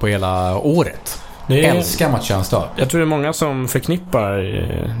favoritdag på hela året. Jag älskar matchträningsdag. Jag tror det är många som förknippar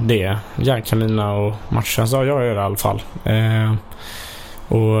det. Järnkamina och matchträningsdag. Jag gör det i alla fall.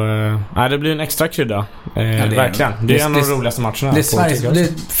 Det blir en extra krydda. Verkligen. Det är en av de roligaste matcherna.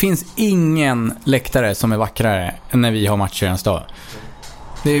 Det finns ingen läktare som är vackrare än när vi har matchträningsdag.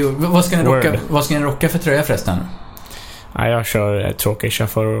 Vad ska ni rocka för tröja förresten? Jag kör tråkigt. Jag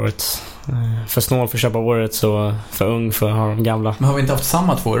förra året. För snål för att köpa året, så för ung för att ha de gamla. Men har vi inte haft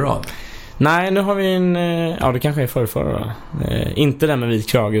samma 2 i rad? Nej, nu har vi en... det kanske är förra. Inte den med vit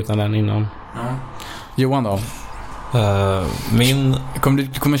krag, utan den innan. Ja. Johan då?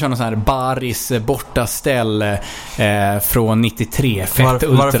 Du kommer köra någon sån här Baris bortaställ från 93.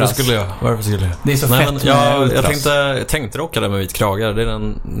 Varför skulle jag? Det är så fett. Jag tänkte rocka det med vit kragar. Det är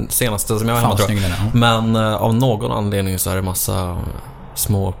den senaste som jag har hemma, tror jag. Men av någon anledning så är det massa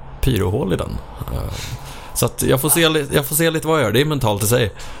små pyrohål i den. Så att jag får se lite vad jag gör. Det är mentalt i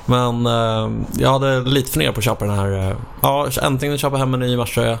sig. Men jag hade lite funderat på att köpa den här. Antingen köpa hem en ny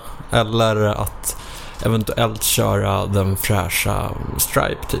matchtröja, eller att eventuellt köra den fräscha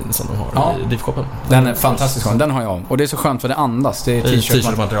Stripe-tiden som de har i DIF-koppen. Den är fantastisk. Den har jag. Och det är så skönt för det andas. Det är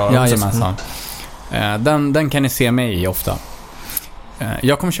t-shirt-material. Jajamensan. Den kan ni se mig i ofta.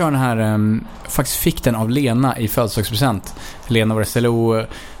 Jag kommer köra den här. Faktiskt fick den av Lena i födelsedagspresent. Lena var SLO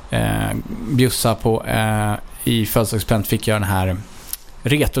bjussa på i födelsedagspresent, fick jag den här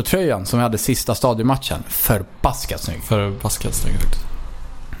retrotröjan som vi hade sista stadiematchen. Förbaskat snygg faktiskt.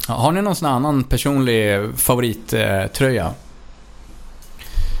 Har ni någon sån annan personlig favorittröja?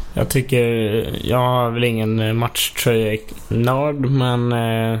 Jag tycker, jag har väl ingen matchtröja-nörd, men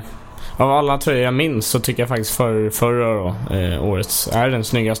av alla tröjor jag minns så tycker jag faktiskt förra årets är den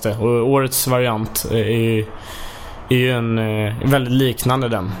snyggaste. Och årets variant är ju en väldigt liknande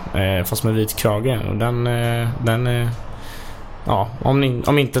den, fast med vit krage. Och den är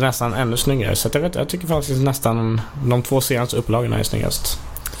om inte nästan ännu snyggare. Så jag tycker faktiskt nästan de 2 senaste upplagorna är snyggast.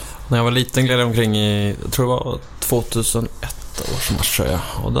 När jag var liten gled jag omkring i, jag tror det var 2001 års matchtröja.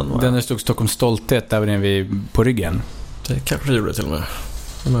 Och den stod Stockholms stolthet där nere på ryggen. Det kanske gjorde det till och med.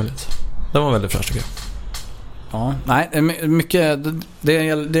 Det är möjligt. Den var väldigt fräsch, tycker jag. Ja, nej, mycket, det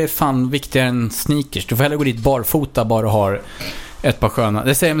är fan viktigare än sneakers. Du får hellre gå dit barfota bara och har ett par sköna.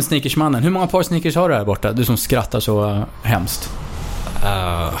 Det säger jag med sneakersmannen. Hur många par sneakers har du här borta? Du som skrattar så hemskt.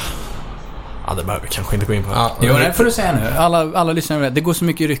 Det behöver vi kanske inte gå in på. Jo, det får du säga nu. Alla lyssnare, det går så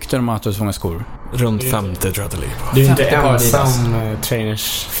mycket rykten om att du har så många skor. Runt 50 tror jag att det ligger på. Du är inte ensam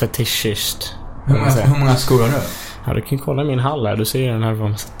trainers fetishist. Hur många skor har du? Ja, du kan kolla min hall här. Du ser den här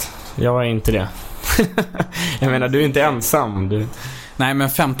från. Jag är inte det. Jag menar, du är inte ensam. Nej, men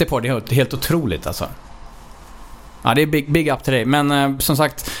 50 par, det är helt otroligt alltså. Ja, det är big up till dig. Men som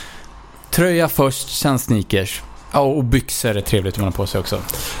sagt, tröja först, sen sneakers. Ja, och byxor är trevligt att man har på sig också.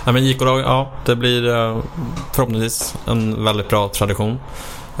 Ja, men JK-lag, det blir förhoppningsvis en väldigt bra tradition.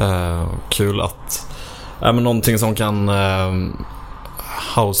 Kul att någonting som kan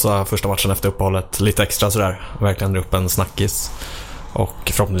hausa första matchen efter uppehållet lite extra sådär. Verkligen dra upp en snackis.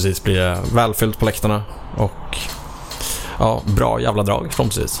 Och förhoppningsvis blir det välfyllt på läktarna. Och bra jävla drag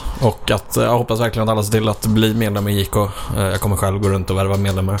förhoppningsvis. Och att jag hoppas verkligen att alla ser till att bli medlem i JK. Jag kommer själv gå runt och värva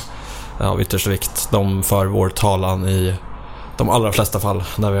medlemmar av yttersta vikt. De för vår talan i de allra flesta fall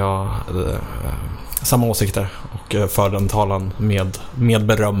där vi har samma åsikter. Och för den talan med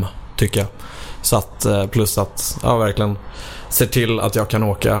beröm, tycker jag. Så att plus att verkligen ser till att jag kan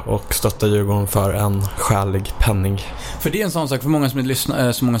åka och stötta Djurgården för en skälig penning. För det är en sån sak för många som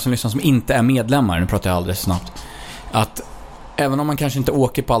lyssnar som inte är medlemmar. Nu pratar jag alldeles snabbt. Att även om man kanske inte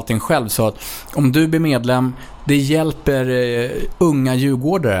åker på allting själv, så att om du blir medlem, det hjälper unga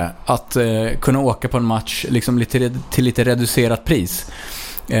djurgårdare att kunna åka på en match liksom till lite reducerat pris.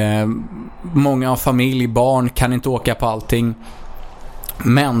 Många av familj, barn kan inte åka på allting.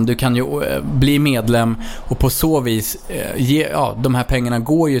 Men du kan ju bli medlem och på så vis de här pengarna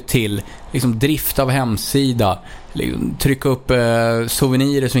går ju till liksom drift av hemsida, trycka upp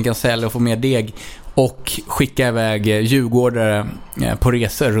souvenirer som vi kan sälja och få mer deg och skicka iväg djurgårdare på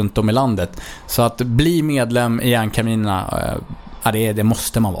resor runt om i landet. Så att bli medlem i Järnkaminerna Ja, det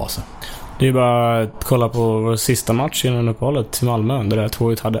måste man vara så. Det är bara att kolla på vår sista match innan uppehållet till Malmö. Det där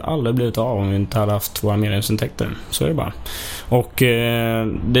 2-1 hade aldrig blivit av om vi inte hade haft våra medlemsintäkter. Så är det bara. Och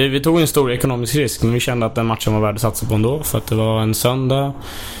vi tog en stor ekonomisk risk, men vi kände att den matchen var värd att satsa på ändå. För att det var en söndag,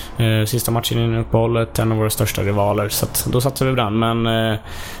 sista matchen innan uppehållet, en av våra största rivaler. Så att då satsade vi på den. Men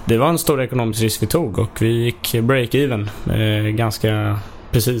det var en stor ekonomisk risk vi tog och vi gick break-even ganska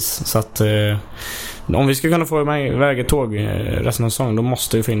precis. Så att om vi ska kunna få iväg ett tåg resten av säsongen, då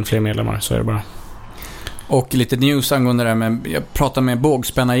måste vi få in fler medlemmar, så är det bara. Och lite news angående det med, jag pratar med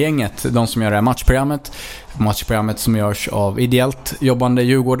Bågspännargänget, de som gör det här matchprogrammet som görs av ideellt jobbande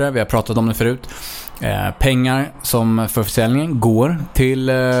djurgårdare. Vi har pratat om det förut. Pengar som för försäljningen går till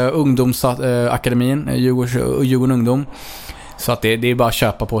ungdomsakademin, Djurgården Ungdom. Så att det är bara att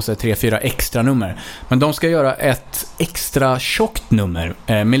köpa på sig 3-4 extra nummer. Men de ska göra ett extra tjockt nummer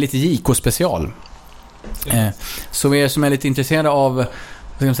med lite JK-special. Så vi som är lite intresserade av, vad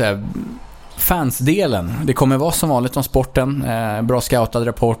ska man säga, fansdelen. Det kommer vara som vanligt om sporten, bra scoutad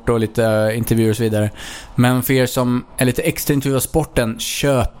rapport och lite intervjuer och så vidare. Men för er som är lite extra intresserade av sporten,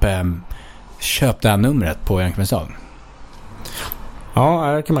 köp det här numret på Jankmensdag.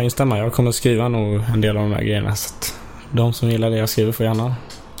 Ja, det kan man instämma. Jag kommer skriva nog en del av de här grejerna, så att de som gillar det jag skriver får gärna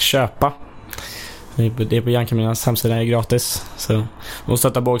köpa. Det är på Jankeminas hemsida, är gratis. Så, och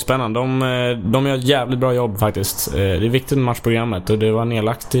stötta Bågspännaren. De gör ett jävligt bra jobb faktiskt. Det är viktigt med matchprogrammet och det var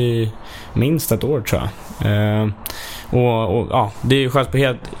nedlagt i minst ett år, tror jag. Och ja, det är skönt på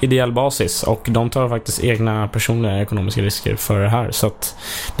helt ideell basis och de tar faktiskt egna personliga ekonomiska risker för det här. Så att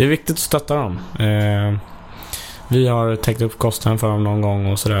det är viktigt att stötta dem. Vi har täckt upp kostnaden för dem någon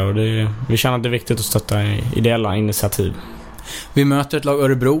gång och sådär. Och vi känner att det är viktigt att stötta ideella initiativ. Vi möter ett lag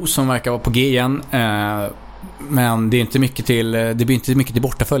Örebro som verkar vara på G igen. Men det blir inte mycket till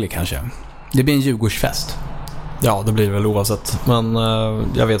bortafölje kanske. Det blir en Djurgårdsfest. Ja, det blir väl oavsett. Men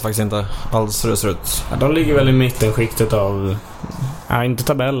jag vet faktiskt inte alls hur det ser ut. Ja, de ligger väl i mittenskiktet av... Ja, inte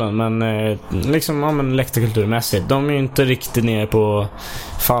tabellen, men liksom läktarkulturmässigt. De är ju inte riktigt nere på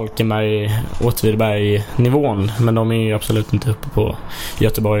Falkenberg, Åtvidaberg-nivån. Men de är ju absolut inte uppe på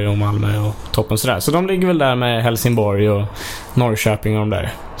Göteborg och Malmö och toppen sådär. Så de ligger väl där med Helsingborg och Norrköping och de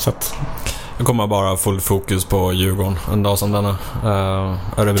där. Så att... Jag kommer bara full fokus på Djurgården en dag som denna.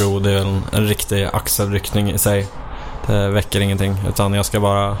 Örebro, det är en riktig axelryckning i sig. Det väcker ingenting, utan jag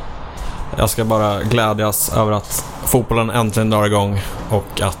ska bara glädjas över att fotbollen äntligen drar igång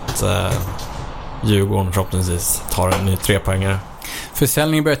och att Djurgården förhoppningsvis tar en ny 3-poängare.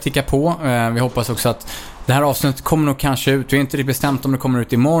 Försäljningen börjar ticka på. Vi hoppas också att det här avsnittet kommer nog kanske ut. Vi är inte riktigt bestämt om det kommer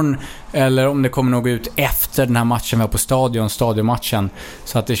ut imorgon eller om det kommer nog ut efter den här matchen vi har på stadionmatchen.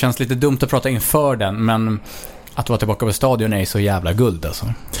 Så att det känns lite dumt att prata inför den, men att vara tillbaka på stadion är så jävla guld alltså.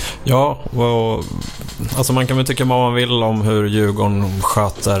 Ja, och alltså man kan väl tycka vad man vill om hur Djurgården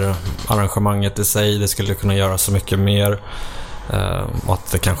sköter arrangemanget i sig. Det skulle kunna göra så mycket mer. Och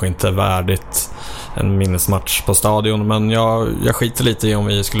att det kanske inte är värdigt en minnesmatch på stadion. Men jag skiter lite i om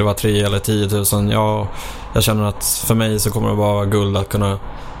vi skulle vara 3 eller 10 000. Jag känner att för mig så kommer det vara guld att kunna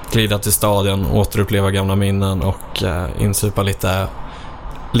glida till stadion, återuppleva gamla minnen och insupa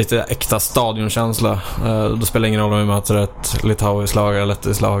lite äkta stadionkänsla. Då spelar ingen roll om vi möter ett litauiskt lag eller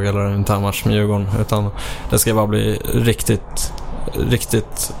lettiskt lag eller en internmatch med Djurgården, utan det ska bara bli riktigt,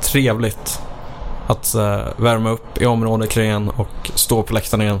 riktigt trevligt att värma upp i området kring och stå på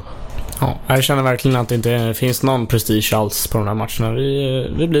läktaren igen. Ja, jag känner verkligen att det inte finns någon prestige alls på de här matcherna.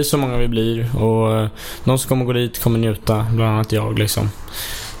 Vi blir så många vi blir och de som kommer gå dit kommer njuta, bland annat jag liksom.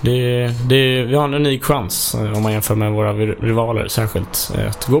 Vi har en unik chans om man jämför med våra rivaler särskilt,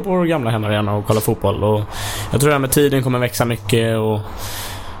 att gå på vår gamla hemmaarena och kolla fotboll, och jag tror att med tiden kommer växa mycket och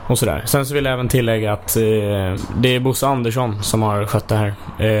sådär. Sen så vill jag även tillägga att det är Bosse Andersson som har skött det här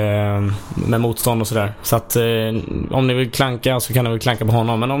med motstånd och sådär. Så att om ni vill klanka så kan ni väl klanka på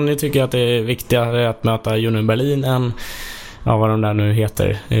honom. Men om ni tycker att det är viktigare att möta Union Berlin än vad de där nu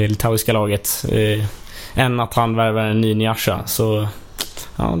heter, litauiska laget, än att han värvar en ny Nyasha, så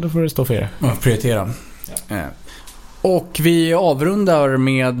ja, då får det stå för er. Prioritera. Ja. Och vi avrundar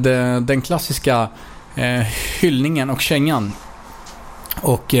med den klassiska hyllningen och kängan.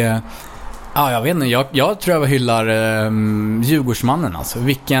 Och jag vet inte, jag tror jag hyllar Djurgårdsmannen alltså.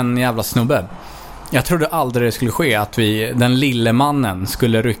 Vilken jävla snubbe. Jag trodde aldrig det skulle ske att den lille mannen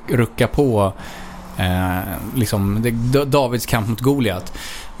skulle rucka på liksom Davids kamp mot Goliat.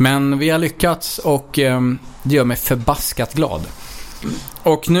 Men vi har lyckats och det gör mig förbaskat glad.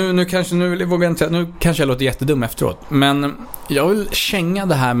 Och nu kanske jag låter jättedum efteråt, men jag vill känga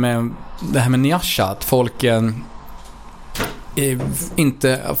det här med Nyasha, att folk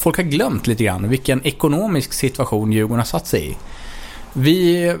har glömt lite grann vilken ekonomisk situation Djurgården har satt sig i.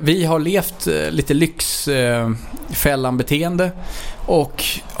 Vi har levt lite lyxfällan beteende och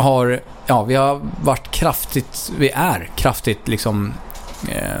vi har varit kraftigt liksom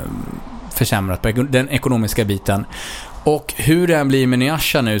försämrat på den ekonomiska biten. Och hur det än blir med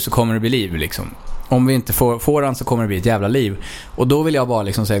Nyasha nu så kommer det bli liv liksom. Om vi inte får han så kommer det bli ett jävla liv. Och då vill jag bara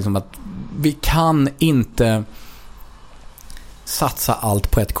liksom säga liksom att vi kan inte satsa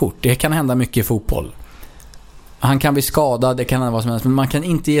allt på ett kort. Det kan hända mycket i fotboll. Han kan bli skadad, det kan hända vad som helst. Men man kan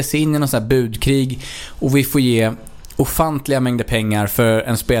inte ge sig in i någon sån här budkrig. Och vi får ge ofantliga mängder pengar för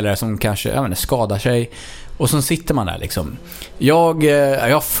en spelare som kanske skadar sig. Och så sitter man där liksom. Jag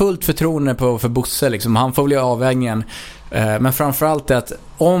har fullt förtroende för Bosse liksom. Han får väl göra avvägningen. Men framförallt är att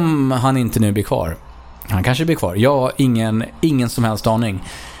om han inte nu blir kvar, han kanske blir kvar, jag har ingen som helst aning,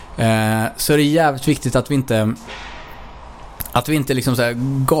 så är det jävligt viktigt att vi inte liksom så här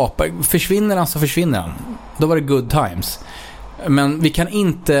gapar. Försvinner han så försvinner han. Då var det good times. Men vi kan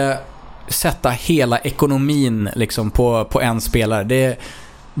inte sätta hela ekonomin liksom på en spelare.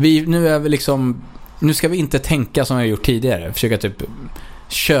 Nu ska vi inte tänka som vi har gjort tidigare, försöka typ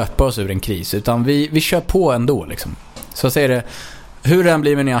köpa oss ur en kris, utan vi kör på ändå liksom. Så säger det, hur den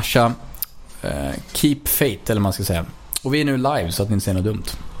blir med Nyasha, keep faith, eller man ska säga. Och vi är nu live så att ni inte ser något dumt.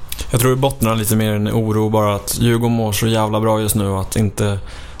 Jag tror det bottnar lite mer en oro bara att Djurgården mår så jävla bra just nu och att inte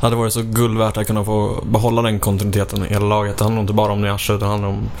hade varit så guldvärt att kunna få behålla den kontinuiteten i hela laget. Det handlar inte bara om Nyasha, det handlar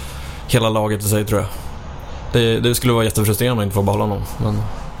om hela laget i sig, tror jag. Det skulle vara jättefrustrerande om man inte får behålla någon.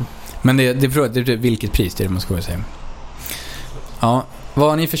 Men det är vilket pris, det är det man ska säga. Ja, vad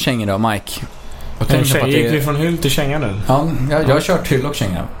har ni för kängor då, Mike? Gick vi från hyll till känga nu? Ja, jag har kört hyll och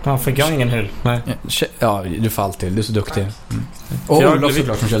känga. Ja, fick jag ingen hyll? Nej. Ja, du får alltid, du är så duktig. Och Olof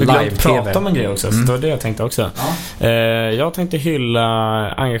såklart som kör live-tv. Prata om en grej också, så det var det jag tänkte också. Ja. Jag tänkte hylla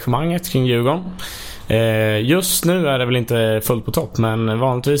engagemanget kring Djurgården. Just nu är det väl inte fullt på topp, men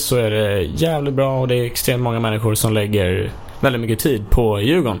vanligtvis så är det jävligt bra och det är extremt många människor som lägger väldigt mycket tid på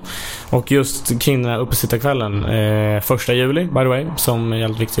Djurgården. Och just kring den här uppesittarkvällen 1 juli, by the way, som är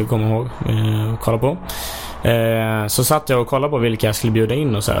jävligt viktigt att komma ihåg och kolla på. Så satt jag och kollade på vilka jag skulle bjuda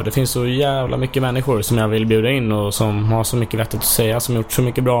in och så här. Det finns så jävla mycket människor som jag vill bjuda in och som har så mycket vettigt att säga, som gjort så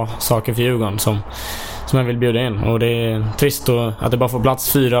mycket bra saker för Djurgården som jag vill bjuda in. Och det är trist att det bara får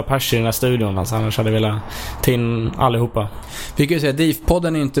plats 4 pers i den här studion, alltså, annars hade jag velat ta in allihopa. Vi kan ju säga att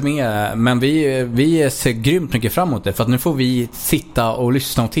DIF-podden är inte med, men vi ser grymt mycket fram emot det, för att nu får vi sitta och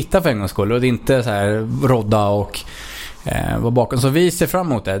lyssna och titta för en gångs skull, och det är inte så här rodda och vara bakom. Så vi ser fram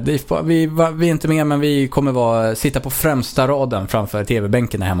emot det. Vi är inte med, men vi kommer sitta på främsta raden framför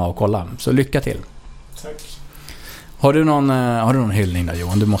tv-bänken hemma och kolla. Så lycka till. Tack. Har du någon hyllning där,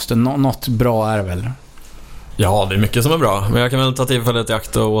 Johan? Du måste, något bra är det väl? Ja, det är mycket som är bra. Men jag kan väl ta tillfället i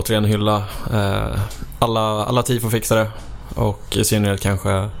akt och återigen hylla alla tifo-fixare. Och i synnerhet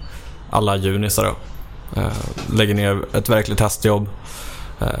kanske alla junisar då. Lägger ner ett verkligt testjobb.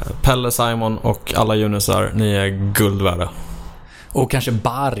 Pelle, Simon och alla junisar, ni är guld värda. Och kanske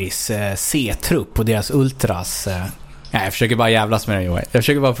Baris C-trupp och deras ultras. Nej, jag försöker bara jävlas med dig, Johan. Jag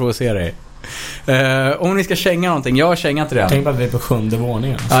försöker bara provocera dig. Om ni ska känga någonting, jag kängar inte det. Tänk att vi är på 7:e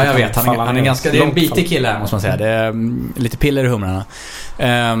våningen. Ja, jag vet. Han är ganska, det är en bitig kille här, måste man säga. Det är lite piller i humrarna.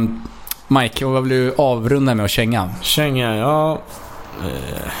 Mike, vad vill du avrunda med att känga? Känga, ja.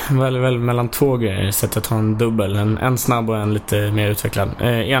 Väl mellan 2 grejer. Sätt att ta en dubbel, en snabb och en lite mer utvecklad.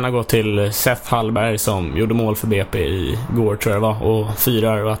 Ena går till Seth Hallberg som gjorde mål för BP igår, tror jag det var, och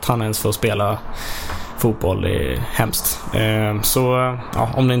 4, och att han ens får spela fotboll är hemskt. Så ja,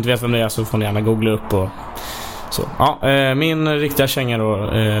 om ni inte vet vem det är så får ni gärna googla upp och så. Ja, min riktiga känga då,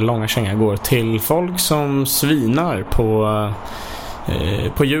 långa känga, går till folk som svinar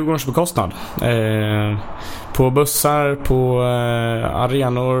på Djurgårdens bekostnad. På bussar, på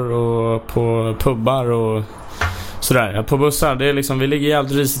arenor och på pubbar och sådär. På bussar, det är liksom, vi ligger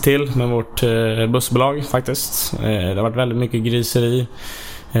jävligt risigt till med vårt bussbolag faktiskt. Det har varit väldigt mycket griseri.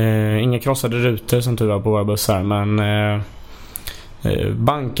 Inga krossade rutor som tur var på våra bussar, men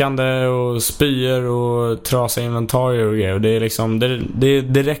bankande och spyor och trasiga inventarier och grejer. Det är liksom, det är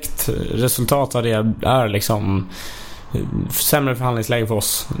direkt resultat av det är liksom sämre förhandlingsläge för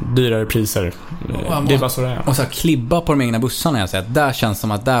oss, dyrare priser. Det är bara så det är. Och så klibba på de egna bussarna, jag säger att där känns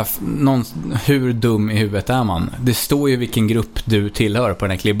som att hur dum i huvudet är man? Det står ju vilken grupp du tillhör på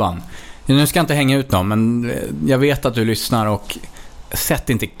den här klibban. Nu ska jag inte hänga ut någon, men jag vet att du lyssnar, och sätt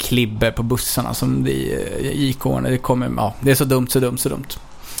inte klibber på bussarna som det i IK-orna. Det är så dumt.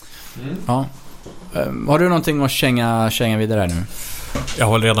 Ja. Har du någonting att känga vidare nu? Jag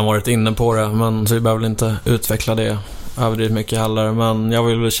har redan varit inne på det, men så vi behöver inte utveckla det överdrivet mycket heller. Men jag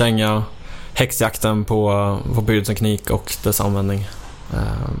vill känga häxjakten på budteknik och dess användning.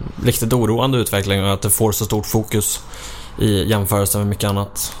 riktigt oroande utveckling och att det får så stort fokus i jämförelse med mycket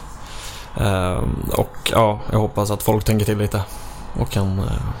annat. Och ja, jag hoppas att folk tänker till lite och kan,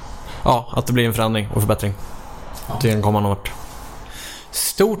 att det blir en förändring och förbättring till en kommande år.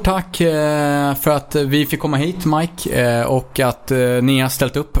 Stort tack för att vi fick komma hit, Mike, och att ni har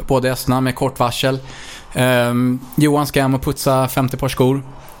ställt upp på gästerna med kort varsel. Johan ska hem och putsa 50 par skor.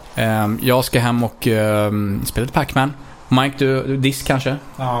 Jag ska hem och spela lite Pac-Man. Mike, du disk kanske?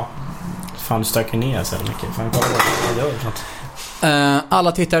 Ja. Fan, du stöker ner så mycket. Fan, kolla vad jag gör något.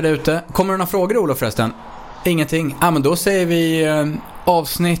 Alla tittare där ute. Kommer det några frågor, Olof, förresten? Ingenting. Men då säger vi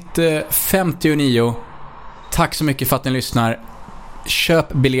avsnitt 59. Tack så mycket för att ni lyssnar.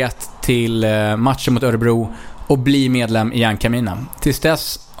 Köp biljett till matchen mot Örebro och bli medlem i Järnkamina. Tills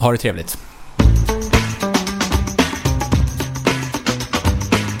dess, ha det trevligt.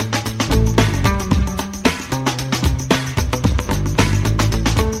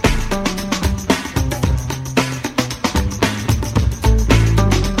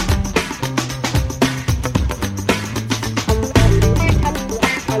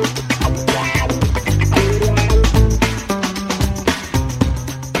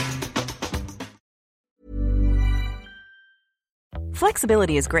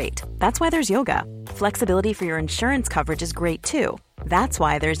 Flexibility is great. That's why there's yoga. Flexibility for your insurance coverage is great too. That's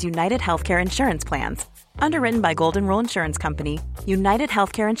why there's United Healthcare Insurance Plans. Underwritten by Golden Rule Insurance Company, United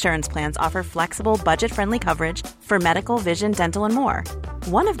Healthcare Insurance Plans offer flexible, budget-friendly coverage for medical, vision, dental, and more.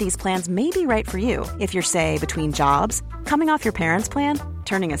 One of these plans may be right for you if you're, say, between jobs, coming off your parents' plan,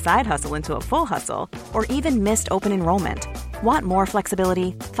 turning a side hustle into a full hustle, or even missed open enrollment. Want more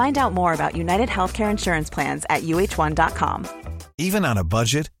flexibility? Find out more about United Healthcare Insurance Plans at uh1.com. Even on a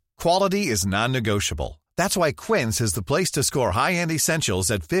budget, quality is non-negotiable. That's why Quince is the place to score high-end essentials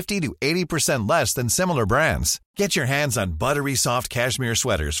at 50 to 80% less than similar brands. Get your hands on buttery soft cashmere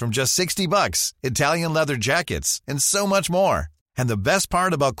sweaters from just $60, Italian leather jackets, and so much more. And the best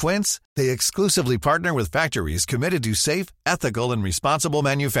part about Quince, they exclusively partner with factories committed to safe, ethical, and responsible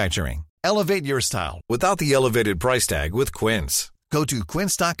manufacturing. Elevate your style without the elevated price tag with Quince. Go to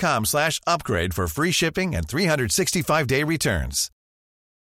quince.com/upgrade for free shipping and 365-day returns.